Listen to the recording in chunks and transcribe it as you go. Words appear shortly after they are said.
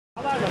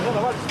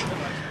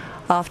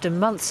After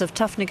months of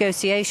tough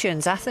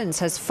negotiations, Athens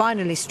has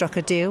finally struck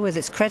a deal with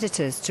its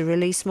creditors to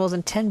release more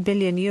than 10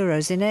 billion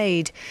euros in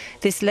aid.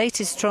 This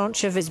latest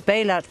tranche of its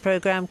bailout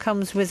programme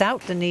comes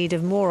without the need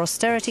of more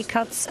austerity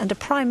cuts and a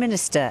prime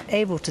minister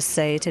able to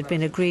say it had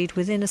been agreed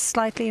within a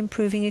slightly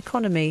improving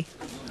economy.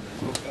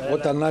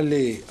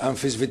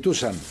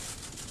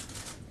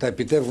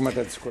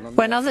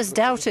 When others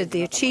doubted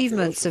the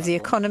achievements of the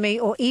economy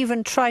or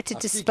even tried to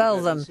dispel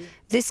them,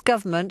 this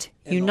government,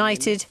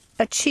 united,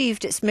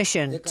 achieved its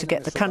mission to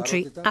get the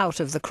country out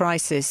of the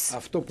crisis.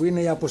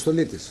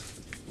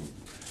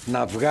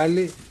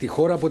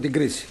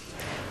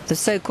 The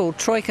so-called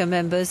Troika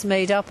members,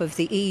 made up of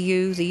the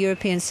EU, the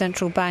European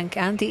Central Bank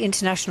and the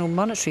International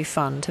Monetary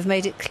Fund, have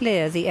made it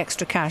clear the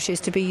extra cash is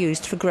to be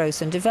used for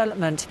growth and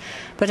development.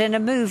 But in a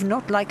move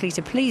not likely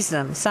to please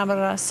them,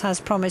 Samaras has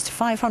promised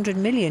 500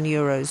 million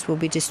euros will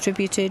be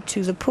distributed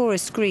to the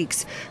poorest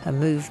Greeks, a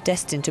move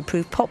destined to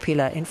prove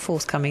popular in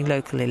forthcoming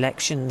local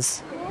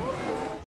elections.